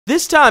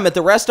This time at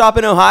the rest stop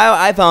in Ohio,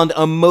 I found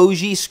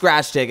Emoji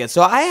scratch tickets,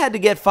 so I had to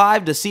get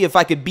 5 to see if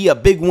I could be a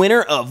big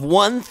winner of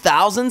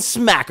 1,000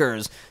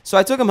 smackers. So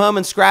I took them home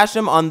and scratched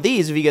them on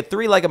these. If you get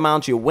 3 like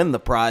amounts, you win the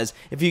prize.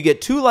 If you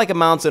get 2 like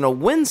amounts and a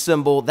win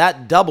symbol,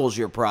 that doubles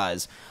your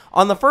prize.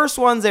 On the first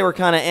ones, they were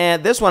kind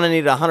of This one I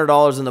needed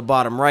 $100 in the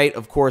bottom right.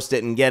 Of course,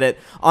 didn't get it.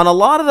 On a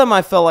lot of them,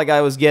 I felt like I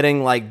was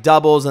getting like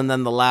doubles, and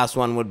then the last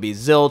one would be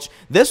zilch.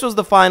 This was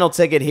the final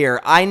ticket here.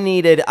 I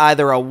needed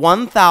either a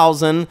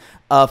 1,000,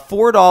 a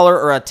 $4,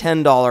 or a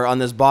 $10 on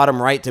this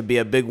bottom right to be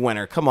a big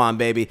winner. Come on,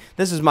 baby.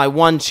 This is my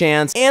one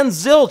chance. And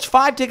zilch,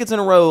 5 tickets in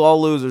a row, all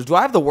losers. Do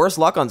I have the worst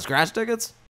luck on scratch tickets?